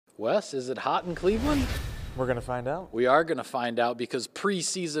Wes, is it hot in Cleveland? We're going to find out. We are going to find out because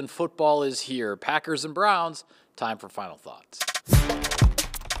preseason football is here. Packers and Browns, time for final thoughts.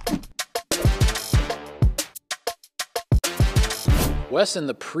 Wes, in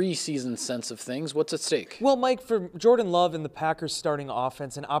the preseason sense of things, what's at stake? Well, Mike, for Jordan Love and the Packers starting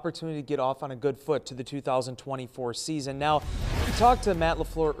offense, an opportunity to get off on a good foot to the 2024 season. Now, we talked to Matt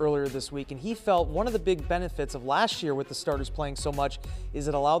LaFleur earlier this week, and he felt one of the big benefits of last year with the starters playing so much is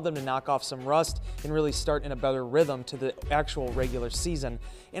it allowed them to knock off some rust and really start in a better rhythm to the actual regular season.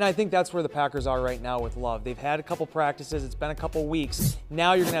 And I think that's where the Packers are right now with Love. They've had a couple practices. It's been a couple weeks.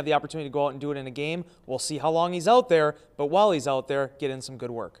 Now you're going to have the opportunity to go out and do it in a game. We'll see how long he's out there, but while he's out there, get in some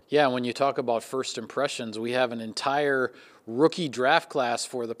good work. Yeah, when you talk about first impressions, we have an entire rookie draft class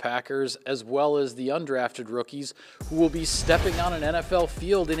for the Packers, as well as the undrafted rookies who will be stepping on an NFL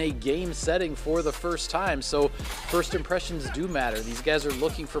field in a game setting for the first time. So first impressions do matter. These guys are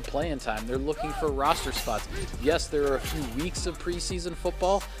looking for playing time. They're looking for roster spots. Yes, there are a few weeks of preseason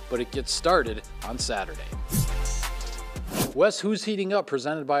football, but it gets started on Saturday. Wes, who's heating up?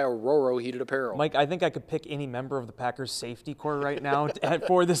 Presented by Aurora Heated Apparel. Mike, I think I could pick any member of the Packers safety corps right now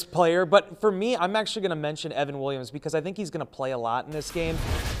for this player. But for me, I'm actually going to mention Evan Williams because I think he's going to play a lot in this game.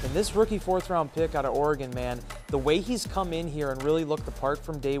 And this rookie fourth-round pick out of Oregon, man, the way he's come in here and really looked the part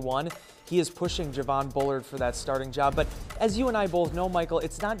from day one, he is pushing Javon Bullard for that starting job. But as you and I both know, Michael,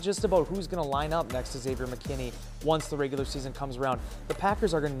 it's not just about who's going to line up next to Xavier McKinney once the regular season comes around. The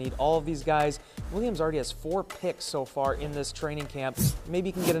Packers are going to need all of these guys. Williams already has 4 picks so far in this training camp. Maybe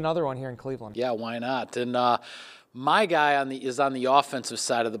he can get another one here in Cleveland. Yeah, why not? And my guy is on the offensive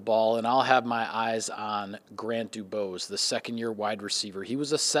side of the ball, and I'll have my eyes on Grant Dubose, the second-year wide receiver. He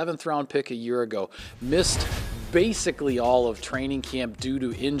was a 7th-round pick a year ago, missed basically all of training camp due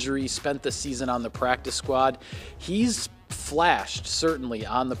to injury, spent the season on the practice squad. He's flashed, certainly,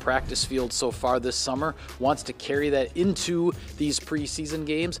 on the practice field so far this summer, wants to carry that into these preseason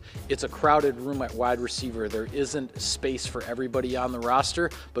games. It's a crowded room at wide receiver. There isn't space for everybody on the roster,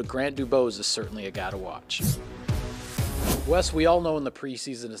 but Grant Dubose is certainly a guy to watch. Wes, we all know in the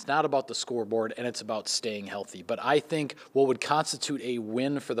preseason it's not about the scoreboard and it's about staying healthy. But I think what would constitute a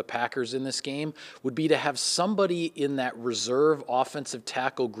win for the Packers in this game would be to have somebody in that reserve offensive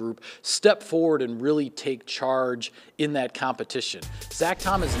tackle group step forward and really take charge in that competition. Zach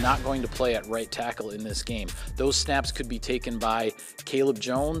Tom is not going to play at right tackle in this game. Those snaps could be taken by Caleb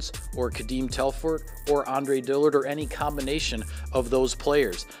Jones or Kadeem Telfort or Andre Dillard or any combination of those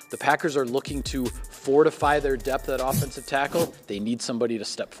players. The Packers are looking to fortify their depth at offensive tackle. They need somebody to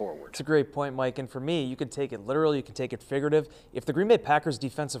step forward. It's a great point, Mike. And for me, you can take it literal, you can take it figurative. If the Green Bay Packers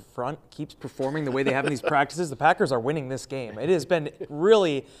defensive front keeps performing the way they have in these practices, the Packers are winning this game. It has been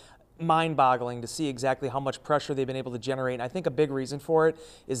really mind-boggling to see exactly how much pressure they've been able to generate. And I think a big reason for it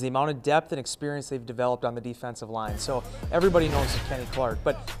is the amount of depth and experience they've developed on the defensive line. So everybody knows Kenny Clark,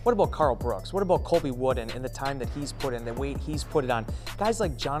 but what about Carl Brooks? What about Colby Wooden and the time that he's put in, the weight he's put it on? Guys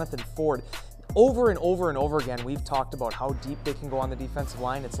like Jonathan Ford. Over and over and over again, we've talked about how deep they can go on the defensive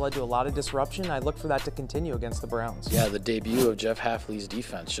line. It's led to a lot of disruption. I look for that to continue against the Browns. Yeah, the debut of Jeff Hafley's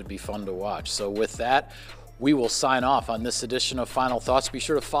defense should be fun to watch. So with that, we will sign off on this edition of Final Thoughts. Be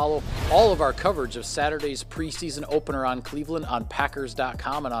sure to follow all of our coverage of Saturday's preseason opener on Cleveland on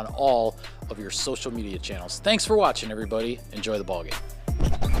Packers.com and on all of your social media channels. Thanks for watching, everybody. Enjoy the ballgame.